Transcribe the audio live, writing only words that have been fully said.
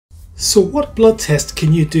So what blood test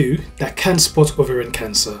can you do that can spot ovarian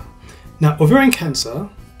cancer? Now, ovarian cancer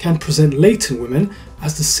can present late in women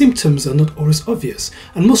as the symptoms are not always obvious,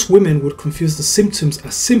 and most women would confuse the symptoms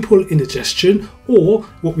as simple indigestion or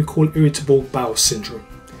what we call irritable bowel syndrome.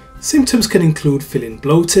 Symptoms can include feeling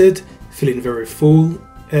bloated, feeling very full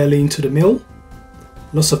early into the meal,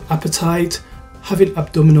 loss of appetite, having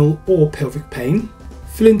abdominal or pelvic pain,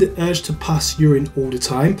 feeling the urge to pass urine all the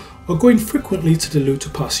time, or going frequently to the loo to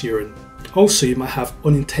pass urine. Also, you might have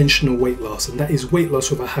unintentional weight loss, and that is weight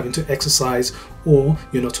loss without having to exercise or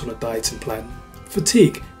you're not on a dieting plan.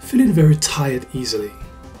 Fatigue, feeling very tired easily.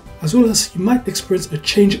 As well as you might experience a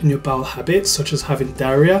change in your bowel habits, such as having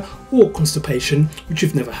diarrhoea or constipation, which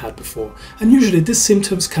you've never had before. And usually these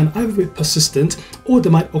symptoms can either be persistent or they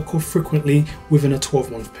might occur frequently within a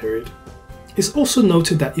 12-month period. It's also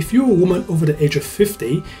noted that if you're a woman over the age of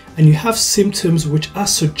 50 and you have symptoms which are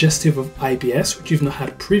suggestive of IBS, which you've not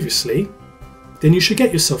had previously, then you should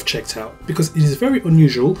get yourself checked out, because it is very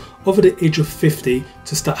unusual over the age of 50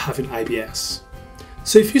 to start having IBS.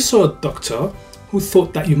 So if you saw a doctor who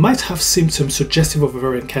thought that you might have symptoms suggestive of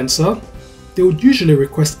ovarian cancer, they would usually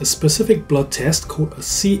request a specific blood test called a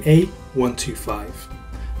CA125.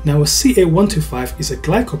 Now, a CA125 is a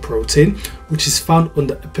glycoprotein which is found on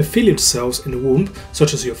the epithelial cells in the womb,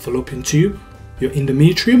 such as your fallopian tube, your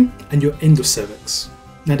endometrium, and your endocervix.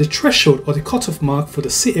 Now, the threshold or the cutoff mark for the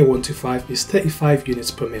CA125 is 35 units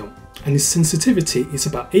per ml, and its sensitivity is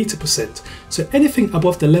about 80%, so anything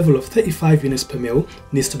above the level of 35 units per ml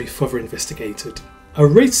needs to be further investigated. A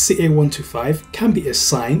raised CA125 can be a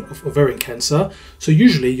sign of ovarian cancer, so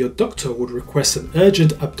usually your doctor would request an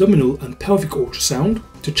urgent abdominal and pelvic ultrasound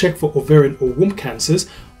to check for ovarian or womb cancers.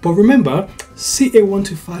 But remember,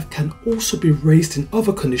 CA125 can also be raised in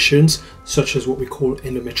other conditions such as what we call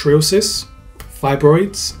endometriosis,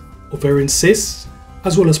 fibroids, ovarian cysts,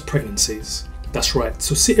 as well as pregnancies. That's right,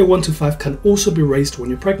 so CA125 can also be raised when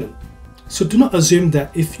you're pregnant. So do not assume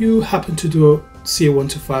that if you happen to do a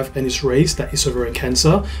CA125 and it's raised that it's ovarian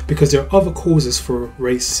cancer, because there are other causes for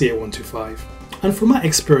raised CA125. And from my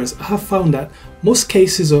experience, I have found that most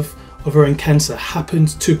cases of ovarian cancer happen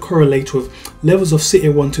to correlate with levels of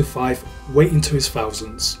CA125 way into its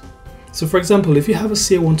thousands. So for example, if you have a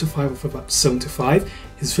CA125 of about 75,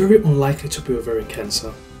 it's very unlikely to be ovarian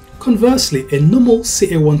cancer. Conversely, a normal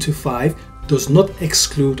CA125 does not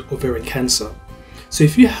exclude ovarian cancer. So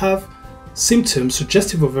if you have symptoms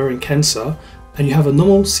suggestive of ovarian cancer and you have a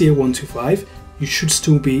normal CA125, you should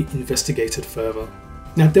still be investigated further.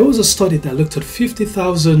 Now, there was a study that looked at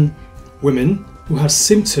 50,000 women who had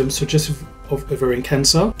symptoms suggestive of ovarian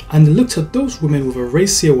cancer, and they looked at those women with a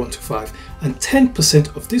raised CA125, and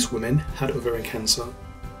 10% of these women had ovarian cancer.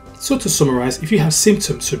 So to summarize, if you have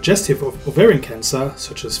symptoms suggestive of ovarian cancer,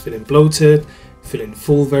 such as feeling bloated, feeling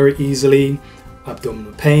full very easily,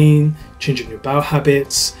 abdominal pain, changing your bowel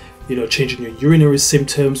habits, changing your urinary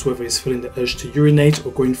symptoms, whether it's feeling the urge to urinate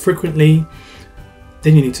or going frequently,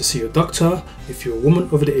 then you need to see your doctor. If you're a woman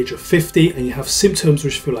over the age of 50 and you have symptoms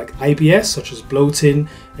which feel like IBS, such as bloating,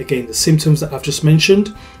 again, the symptoms that I've just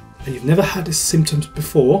mentioned, and you've never had these symptoms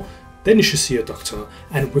before, then you should see your doctor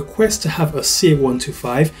and request to have a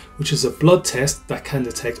CA125, which is a blood test that can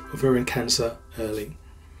detect ovarian cancer early.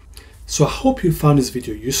 So I hope you found this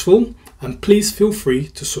video useful, and please feel free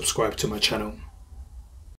to subscribe to my channel.